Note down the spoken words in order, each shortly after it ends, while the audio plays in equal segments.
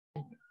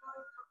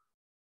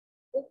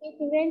Okay,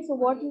 children, so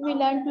what we will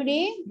learn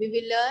today? We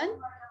will learn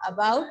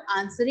about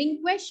answering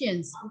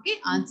questions. Okay,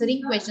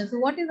 answering questions. So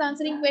what is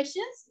answering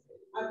questions?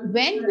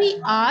 When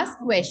we ask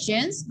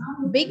questions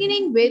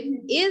beginning with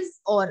is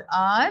or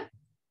are,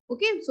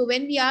 okay, so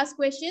when we ask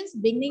questions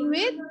beginning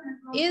with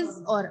is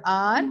or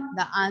are,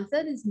 the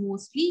answer is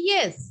mostly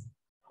yes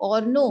or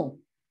no.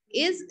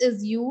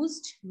 Is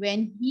used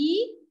when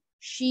he,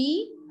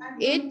 she,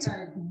 it,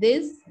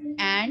 this,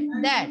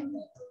 and that.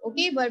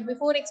 Okay, but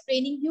before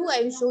explaining you,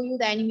 I will show you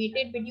the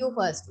animated video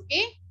first.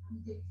 Okay,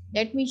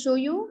 let me show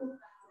you.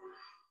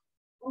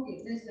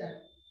 Okay, let's start.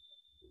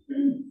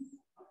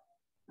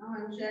 Now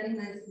I'm sharing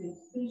my screen.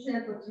 Please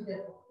share what you did.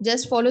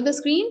 Just follow the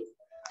screen.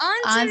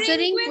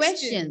 Answering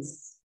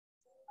questions.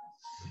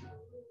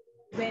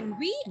 When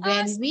we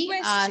ask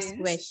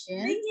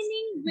questions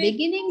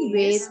beginning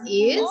with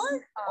is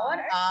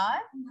or are,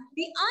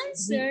 the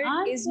answer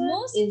is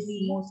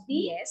mostly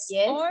yes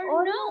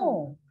or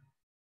no.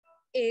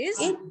 Is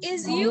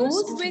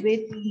used with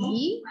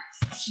he,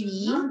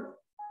 she,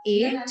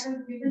 it,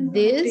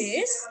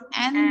 this,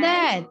 and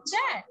that.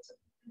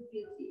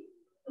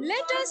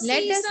 Let us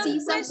see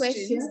some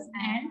questions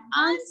and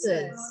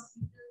answers.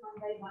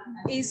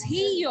 Is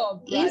he your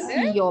brother? Is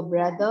he your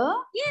brother?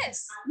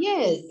 Yes.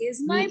 Yes. He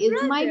is my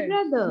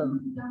brother.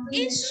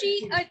 Is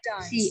she a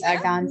dancer? She a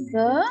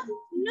dancer?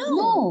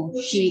 No.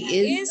 She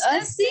is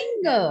a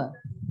singer.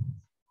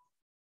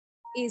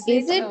 Is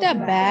it a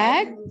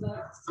bag?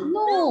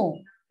 No.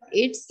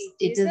 It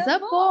is a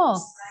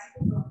box.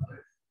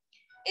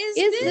 Is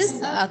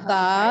this a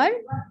car?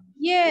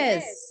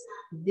 Yes.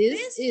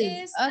 This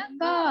is a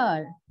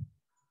car.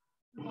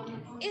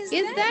 Is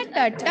that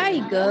a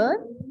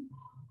tiger?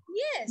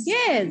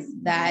 Yes,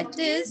 that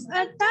is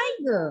a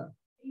tiger.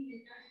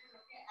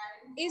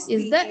 Is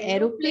the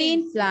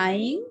aeroplane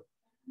flying?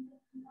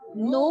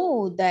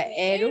 No, the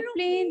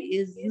aeroplane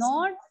is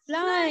not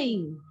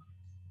flying.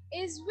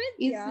 Is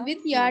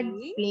Vidya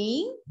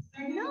playing?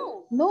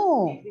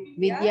 No,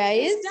 Vidya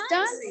is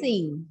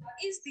dancing.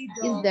 Is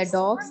the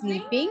dog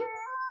sleeping?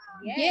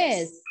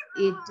 Yes,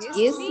 it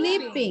is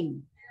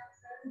sleeping.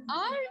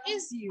 R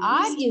is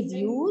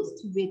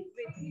used with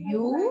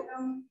you,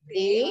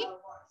 they,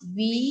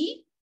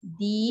 we,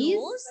 these,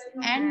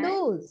 and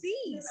those.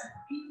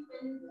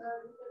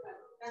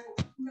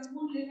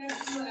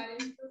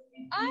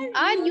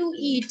 Are you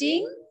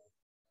eating?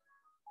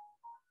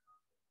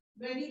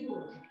 Very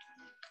good.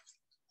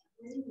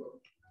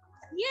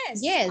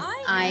 Yes,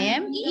 I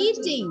am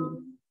eating.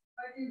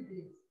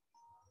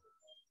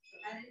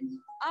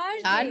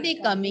 Are they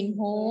coming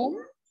home?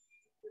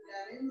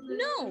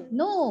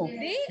 No,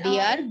 they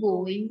are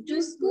going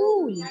to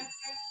school.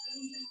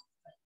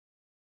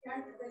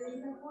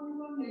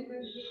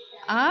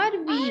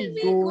 Are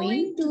we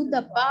going to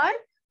the park?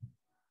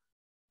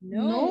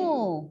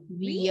 No,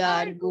 we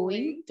are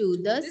going to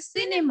the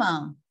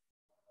cinema.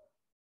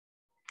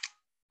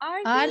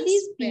 Are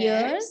these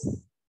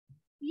pears?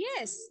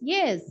 Yes,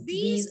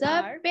 these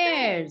are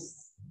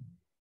pears.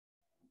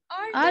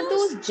 Are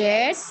those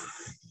jets?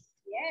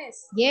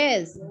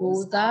 Yes,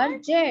 those are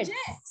jets.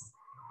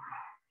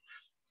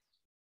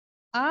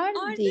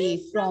 Are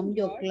they from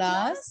your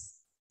class?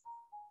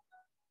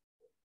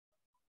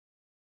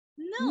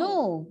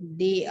 No,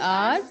 they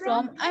are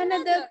from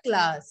another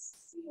class.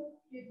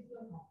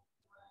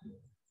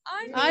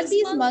 Are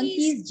these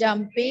monkeys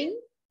jumping?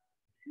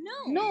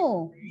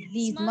 No,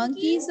 these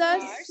monkeys are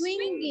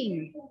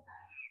swinging.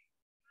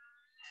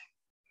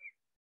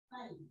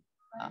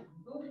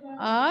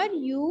 Are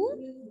you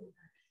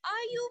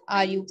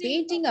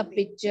painting a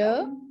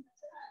picture?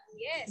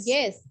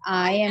 Yes,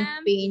 I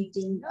am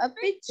painting a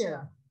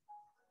picture.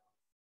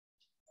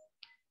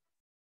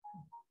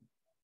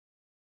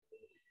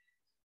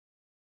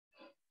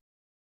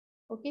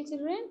 Okay,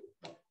 children.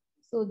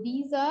 So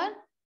these are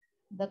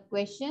the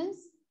questions.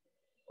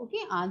 Okay,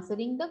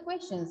 answering the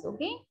questions.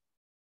 Okay.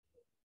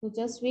 So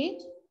just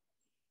wait.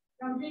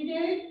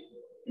 Completed.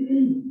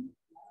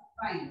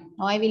 Fine.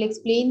 Now I will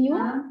explain you.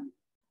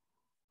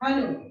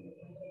 Hello.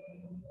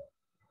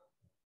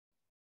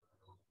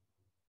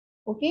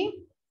 Okay.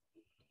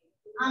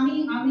 আমি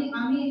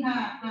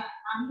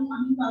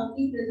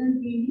কাউকে present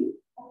দিইনি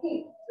ওকে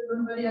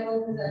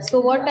so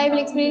what I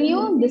will explain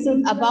you, this is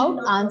about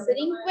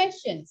answering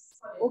questions.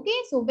 Okay,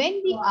 so when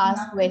we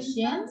ask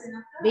questions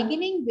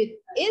beginning with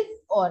is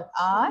or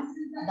are,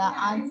 the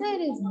answer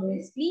is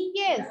mostly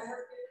yes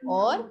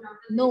or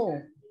no.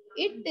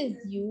 It is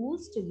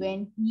used when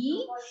he,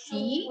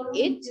 she,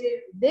 it,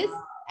 this,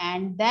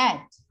 and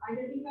that.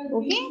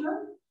 Okay,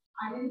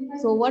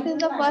 so what is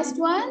the first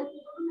one?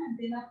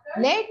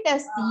 Let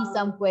us see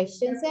some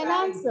questions and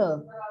answer.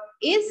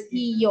 Is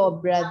he your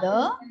brother?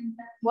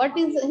 What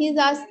is he's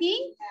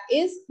asking?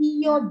 Is he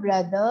your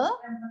brother?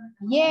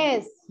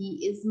 Yes, he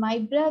is my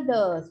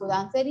brother. So the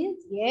answer is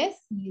yes,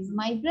 he is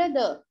my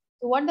brother.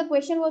 So what the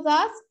question was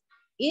asked?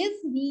 Is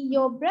he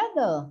your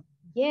brother?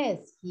 Yes,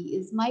 he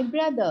is my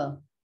brother.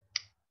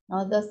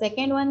 Now the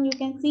second one you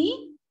can see.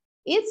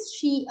 Is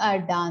she a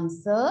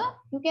dancer?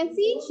 You can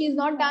see she is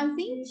not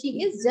dancing. She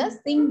is just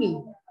singing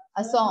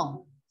a song.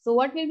 So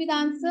what will be the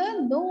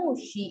answer? No,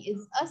 she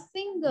is a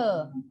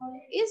singer.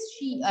 Is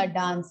she a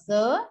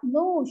dancer?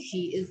 No,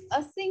 she is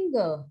a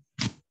singer.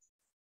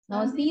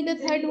 Now see the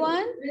third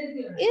one.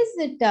 Is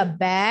it a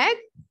bag?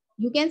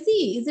 You can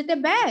see, is it a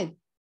bag?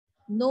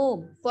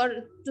 No.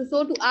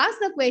 So to ask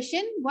the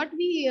question, what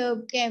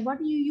you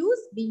use?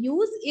 We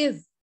use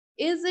is.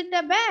 Is it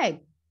a bag?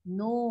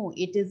 No,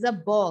 it is a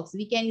box.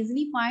 We can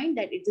easily find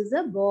that it is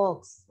a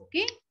box.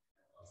 Okay.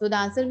 So the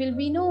answer will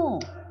be no.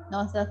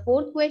 Now the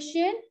fourth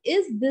question,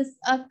 is this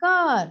a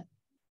car?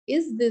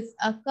 Is this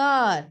a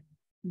car?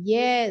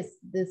 Yes,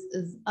 this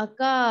is a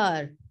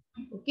car.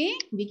 Okay,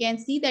 we can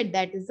see that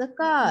that is a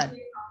car.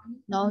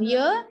 Now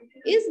here,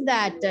 is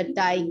that a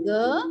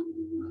tiger?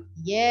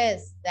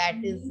 Yes,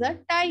 that is a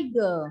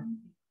tiger.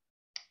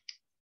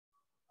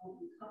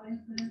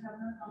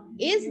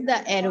 Is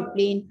the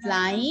aeroplane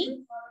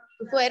flying?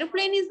 So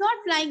aeroplane is not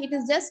flying, it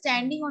is just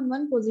standing on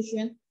one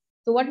position.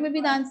 So what will be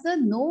the answer?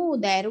 No,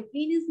 the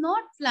aeroplane is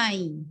not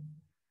flying.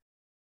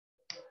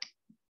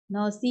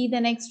 Now see the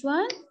next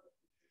one.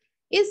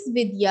 Is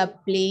Vidya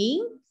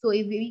playing? So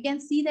if we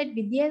can see that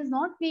Vidya is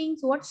not playing,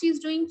 so what she is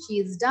doing? She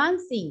is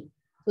dancing.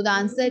 So the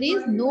answer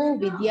is no,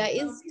 Vidya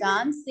is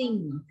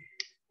dancing.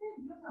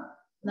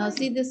 Now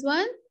see this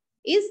one.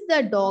 Is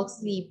the dog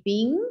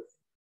sleeping?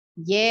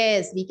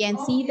 Yes, we can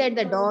see that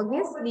the dog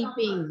is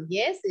sleeping.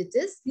 Yes, it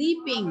is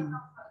sleeping.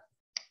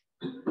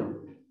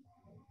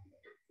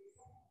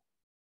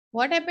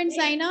 What happened,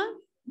 Saina?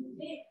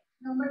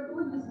 Ma'am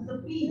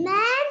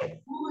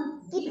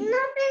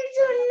कितना page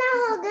सुनना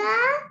होगा?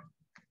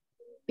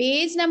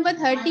 Page number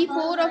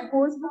 34 of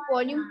course book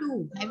volume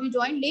 2. Have you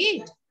joined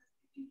late?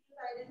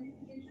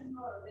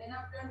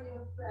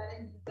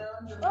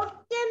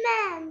 Okay,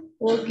 ma'am.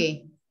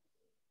 Okay.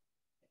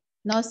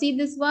 Now see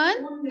this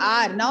one.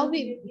 R. Now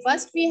we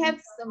have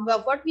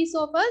what we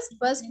saw first.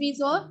 First we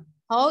saw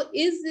how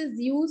is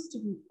used.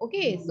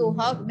 Okay. So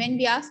how when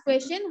we ask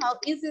question, how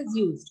is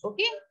used?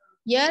 Okay.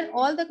 Here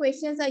all the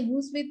questions are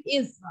used with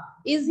is.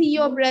 Is he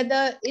your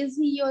brother? Is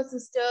he your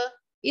sister?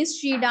 Is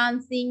she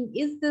dancing?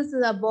 Is this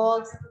a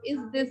box? Is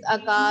this a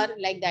car?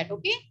 Like that.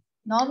 Okay.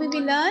 Now we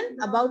will learn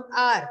about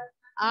R.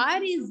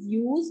 R is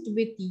used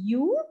with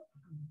you,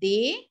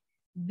 they,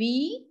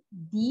 we,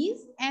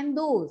 these and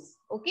those.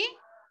 Okay.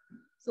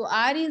 So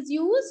R is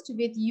used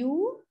with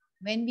you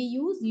when we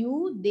use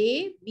you,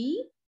 they,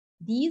 we,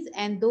 these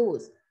and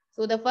those.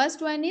 So the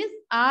first one is,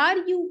 are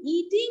you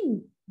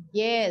eating?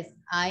 Yes,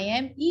 I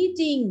am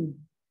eating.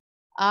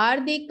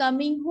 Are they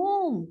coming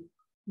home?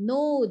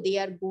 No, they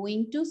are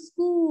going to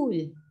school.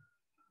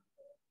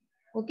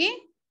 Okay?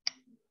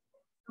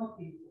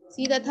 Okay.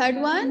 See the third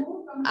one.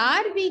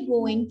 Are we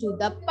going to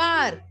the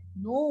park?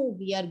 No,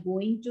 we are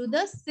going to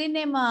the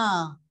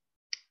cinema.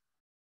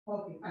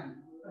 Okay, fine.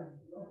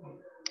 Okay.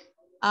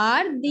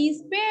 Are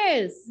these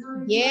pears?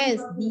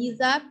 Yes, these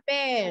are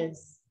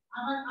pears.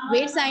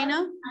 Wait,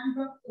 Saina.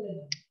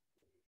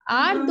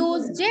 Are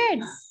those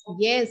jets?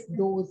 Yes,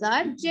 those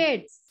are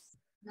jets.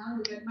 Now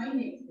look at my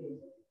next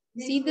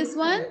page. See this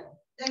one?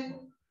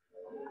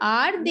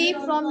 Are they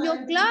from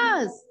your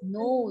class?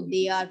 No,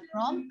 they are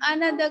from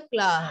another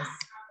class.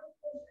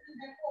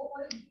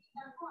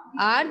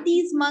 Are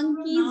these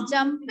monkeys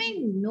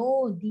jumping?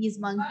 No, these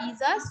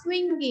monkeys are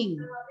swinging.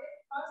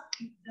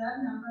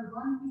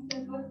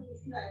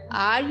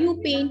 Are you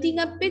painting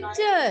a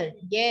picture?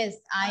 Yes,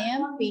 I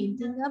am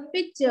painting a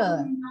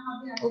picture.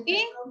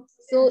 Okay.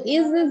 So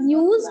is this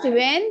used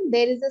when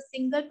there is a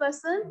single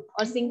person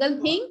or single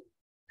thing?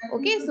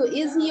 Okay. So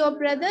is he your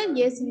brother?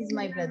 Yes, he is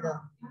my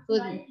brother. So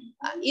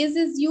is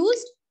this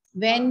used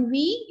when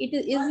is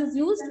this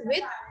used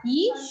with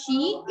he,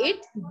 she,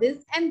 it,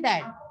 this and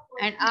that.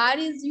 And R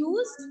is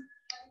used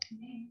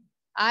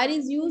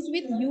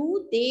with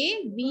you,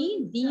 they,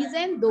 we, these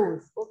and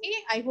those. Okay.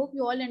 I hope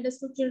you all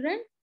understood, children.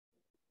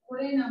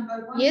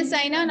 Yes,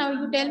 Aina. Now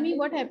you tell me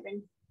what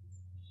happened.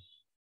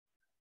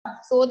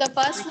 So the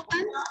first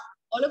one,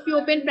 all of you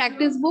open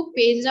practice book,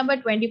 page number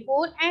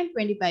 24 and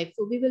 25.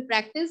 So we will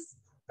practice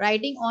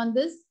writing on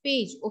this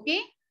page.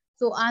 Okay.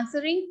 So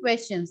answering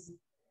questions.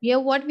 Here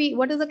what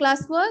is the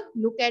classwork?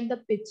 Look at the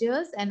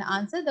pictures and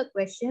answer the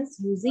questions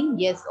using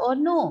yes or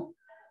no.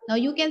 Now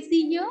you can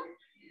see here.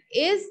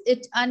 Is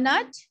it a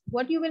nut?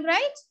 What you will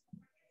write?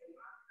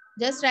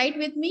 Just write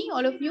with me,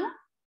 all of you.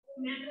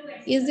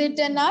 Is it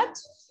a nut?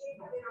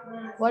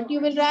 What you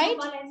will write?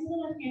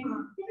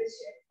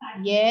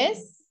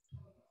 Yes.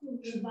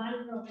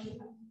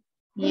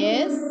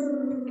 Yes.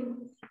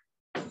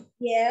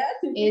 Yes.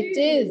 It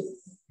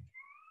is.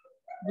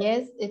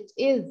 Yes, it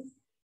is.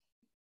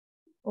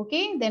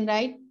 Okay, then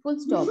write full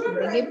stop.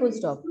 Then give full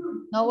stop.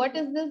 Now what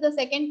is this? The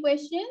second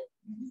question.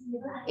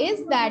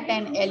 Is that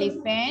an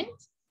elephant?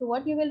 So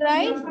what you will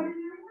write?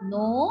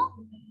 No.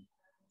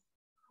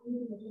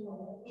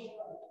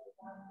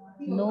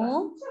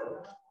 No.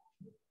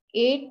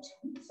 It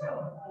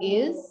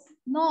is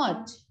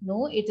not.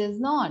 No, it is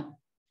not.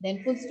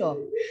 Then full stop.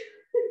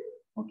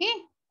 Okay.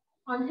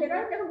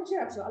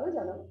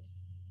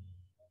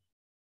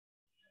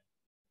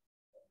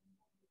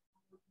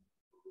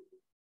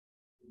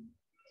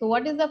 So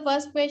what is the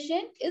first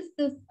question? Is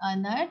this a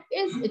nut?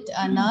 Is it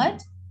a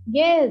nut?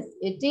 Yes,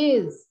 it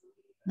is.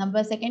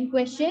 Number second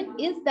question,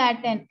 is that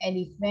an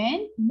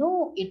elephant?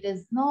 No, it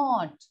is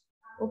not.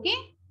 Okay.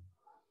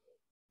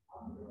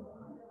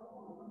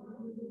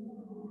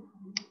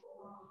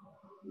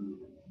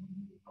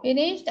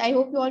 Finished? I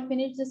hope you all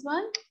finished this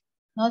one.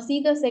 Now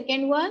see the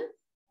second one.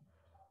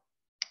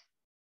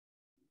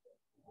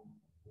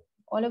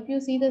 All of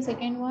you see the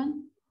second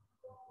one.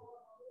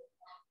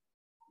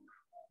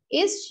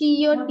 Is she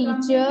your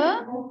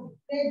teacher?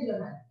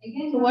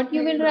 So what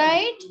you will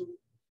write?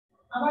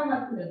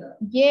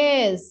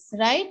 Yes,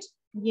 right?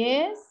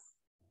 Yes.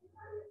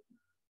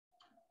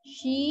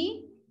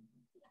 She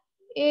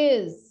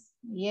is.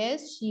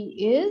 Yes,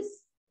 she is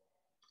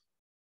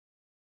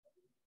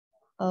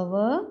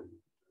our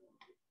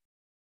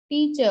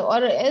teacher.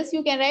 Or else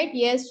you can write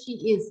yes,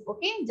 she is.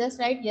 Okay, just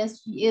write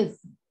yes, she is.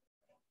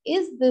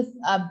 Is this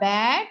a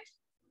bat?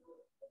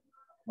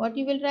 What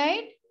you will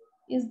write?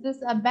 Is this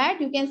a bat?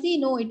 You can see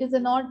no, it is a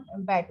not a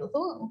bat.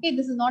 So, okay,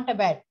 this is not a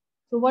bat.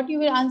 So what you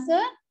will answer?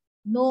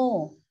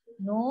 No,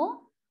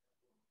 no,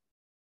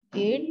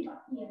 it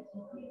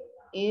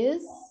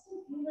is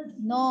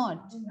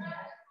not.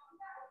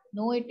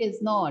 No, it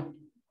is not.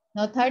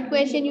 Now, third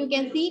question you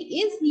can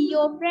see, is he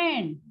your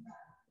friend?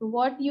 So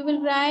what you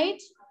will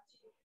write?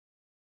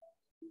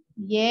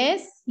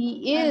 Yes,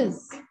 he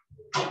is.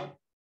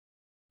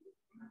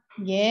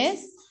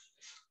 Yes,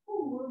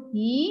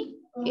 he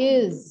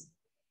is.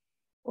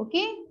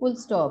 Okay, full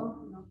stop.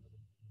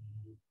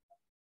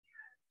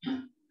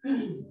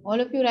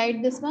 All of you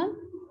write this one.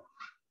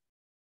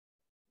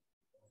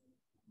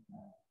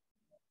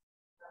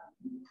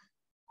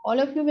 All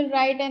of you will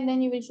write and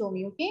then you will show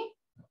me, okay?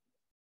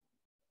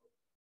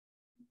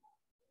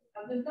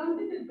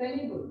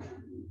 Very good.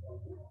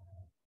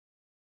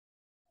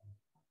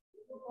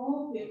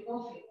 Okay,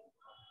 okay.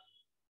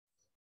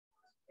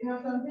 You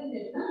have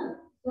completed, huh?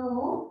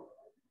 So,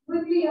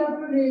 quickly you have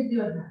to raise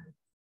your hand.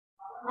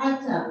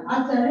 আচ্ছা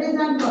আচ্ছা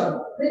result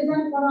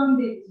করো আমি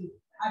দেখছি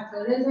আচ্ছা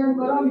result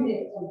করো আমি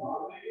দেখছি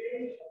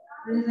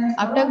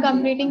After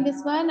completing this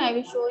one I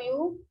will show you.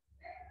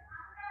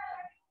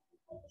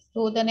 So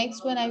the next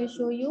one I will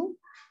show you.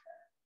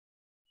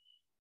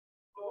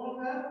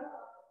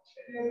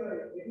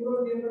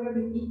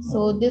 So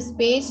this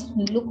page,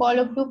 look all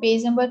of you,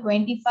 page number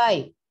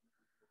 25.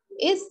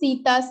 Is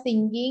Sita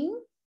singing?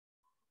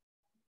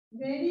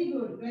 Very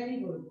good, very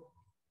good.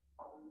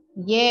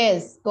 Yes,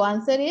 the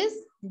answer is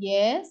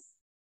yes.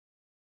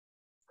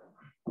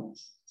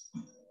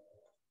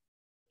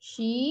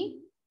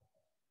 She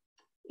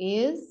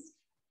is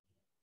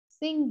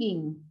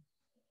singing.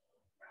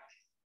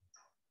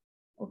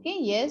 Okay,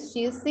 yes,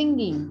 she is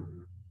singing.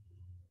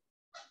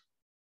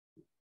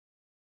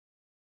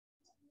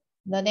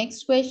 The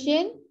next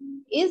question,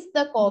 is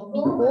the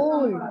coffee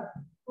cold?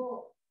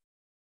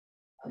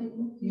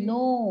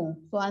 No.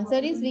 So answer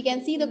is, we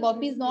can see the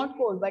coffee is not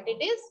cold, but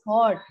it is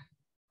hot.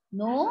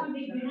 No,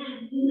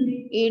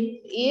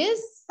 it is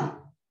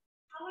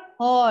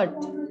hot.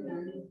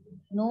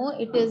 No,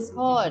 it is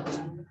hot.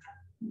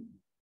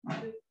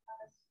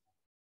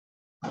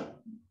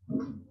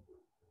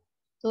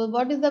 So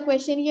what is the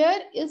question here?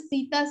 Is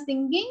Sita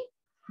singing?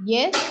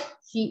 Yes,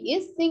 she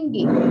is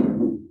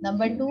singing.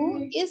 Number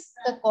 2, is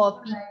the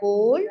coffee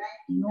cold?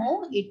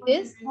 No, it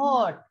is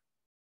hot.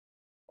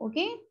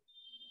 Okay?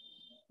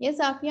 Yes,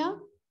 Afia?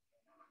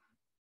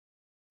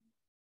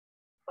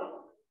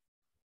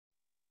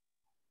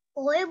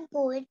 ওই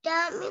বইটা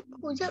আমি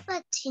খুঁজে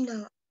পাচ্ছি না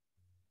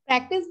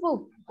Practice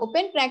book.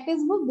 Open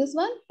practice book. This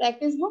one,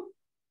 practice book.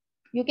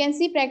 You can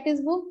see practice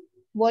book,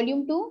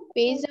 volume 2,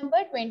 page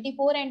number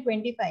 24 and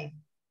 25.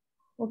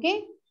 Okay?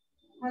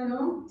 Hello.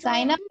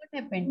 Saina, what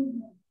happened?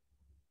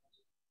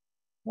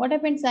 What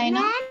happened,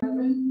 Saina?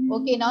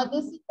 Okay, now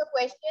this is the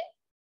question.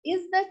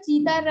 Is the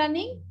cheetah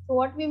running? So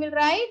what we will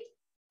write?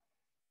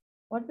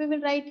 What we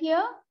will write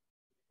here?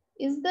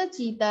 Is the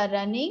cheetah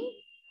running?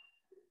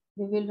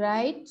 We will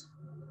write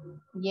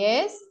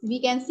yes. We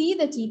can see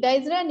the cheetah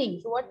is running.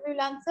 So what we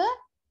will answer?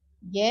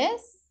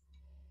 Yes,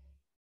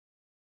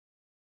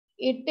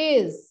 it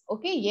is.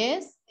 Okay,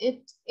 yes,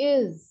 it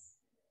is.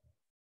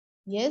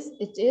 Yes,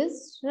 it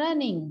is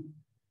running.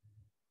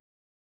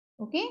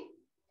 Okay,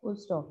 full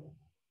stop.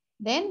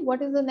 Then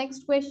what is the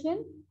next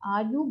question?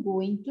 Are you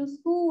going to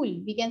school?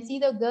 We can see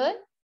the girl.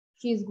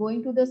 She is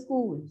going to the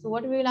school. So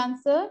what we will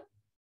answer?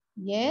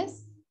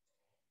 Yes,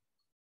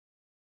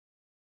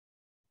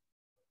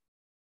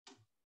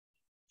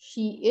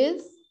 she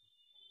is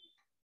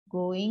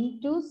going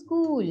to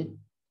school.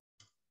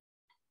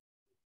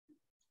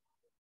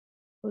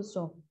 Full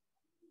stop.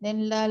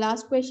 Then the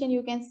last question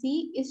you can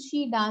see, is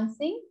she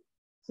dancing?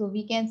 So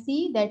we can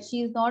see that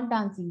she is not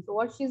dancing. So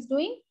what she is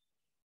doing?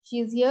 She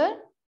is here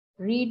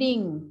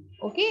reading.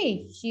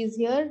 Okay, she is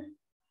here.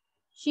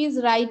 She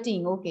is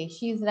writing. Okay,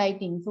 she is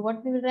writing. So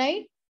what we will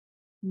write?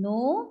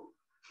 No,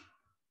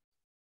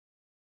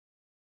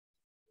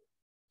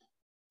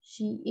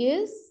 she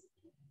is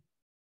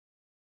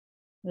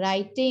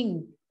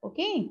writing.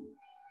 Okay,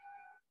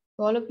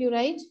 so all of you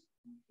write.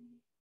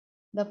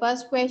 The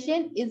first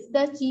question, is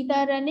the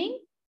cheetah running?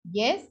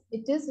 Yes,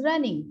 it is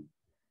running.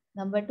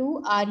 Number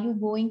 2, are you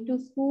going to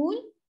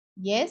school?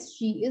 Yes,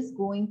 she is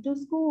going to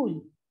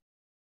school.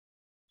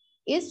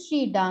 Is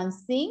she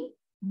dancing?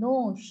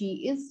 No,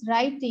 she is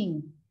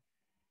writing.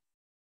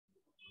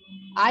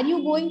 Are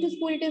you going to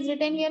school? It is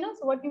written here, no?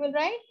 So what you will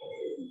write?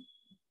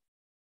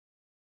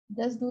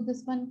 Just do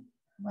this one.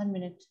 1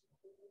 minute.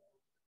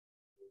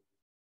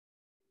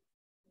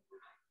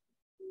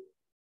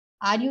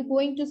 Are you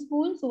going to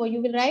school? So what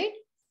you will write?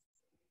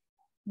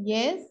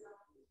 Yes,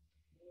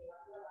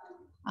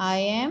 I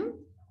am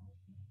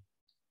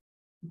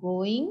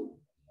going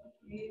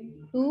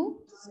to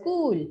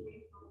school.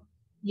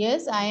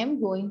 Yes, I am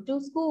going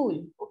to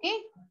school. Okay.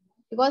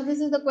 Because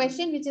this is the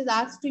question which is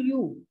asked to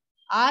you.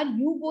 Are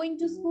you going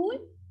to school?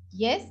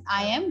 Yes,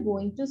 I am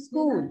going to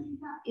school.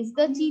 Is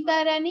the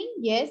cheetah running?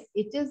 Yes,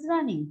 it is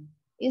running.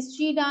 Is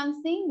she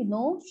dancing?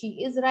 No,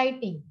 she is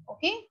writing.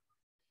 Okay.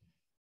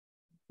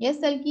 Yes,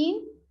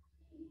 Salkeen?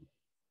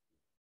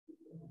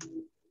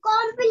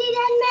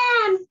 Completed,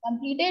 ma'am.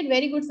 Completed.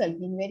 Very good,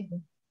 Salkeen. Very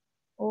good.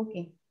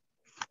 Okay.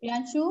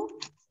 Priyanshu?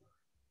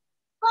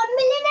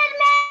 Completed,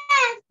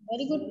 ma'am.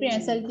 Very good,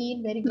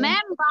 Salkeen. Very good.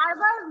 Ma'am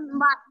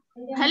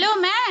hello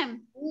ma'am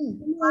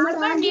bar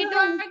bar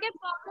network के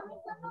problem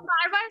है तो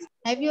बार बार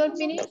Have you all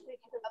finished?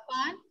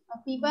 Afan?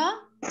 Afiba?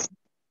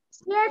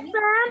 Yes,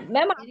 ma'am.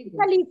 Ma'am Very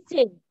आपका good.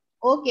 लिखिए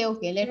Okay,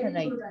 okay. Let her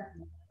write.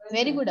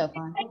 Very good,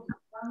 Afan.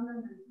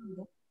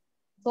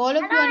 So all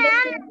of you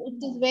understood.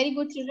 It is very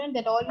good, children,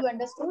 that all you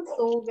understood.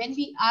 So when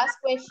we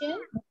ask question,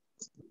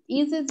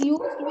 is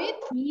used with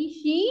he,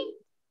 she.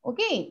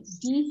 Okay.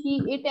 He,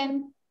 she, it,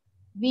 and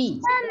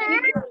we.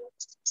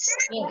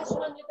 Yes.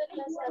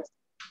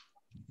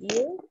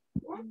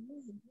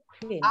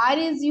 Are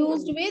is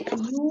used with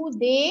you,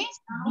 they,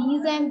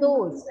 these, and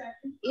those.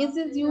 Is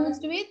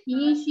used with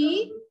he,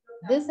 she,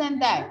 this,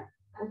 and that.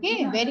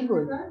 Okay. Very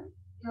good.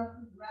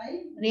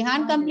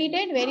 Rehan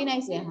completed. Very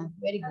nice, Rehan.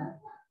 Very good.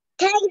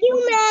 Thank you,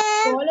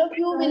 ma'am. So all of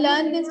you will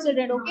learn this,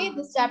 children. Okay.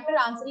 This chapter,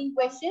 answering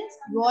questions.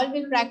 You all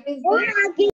will practice this.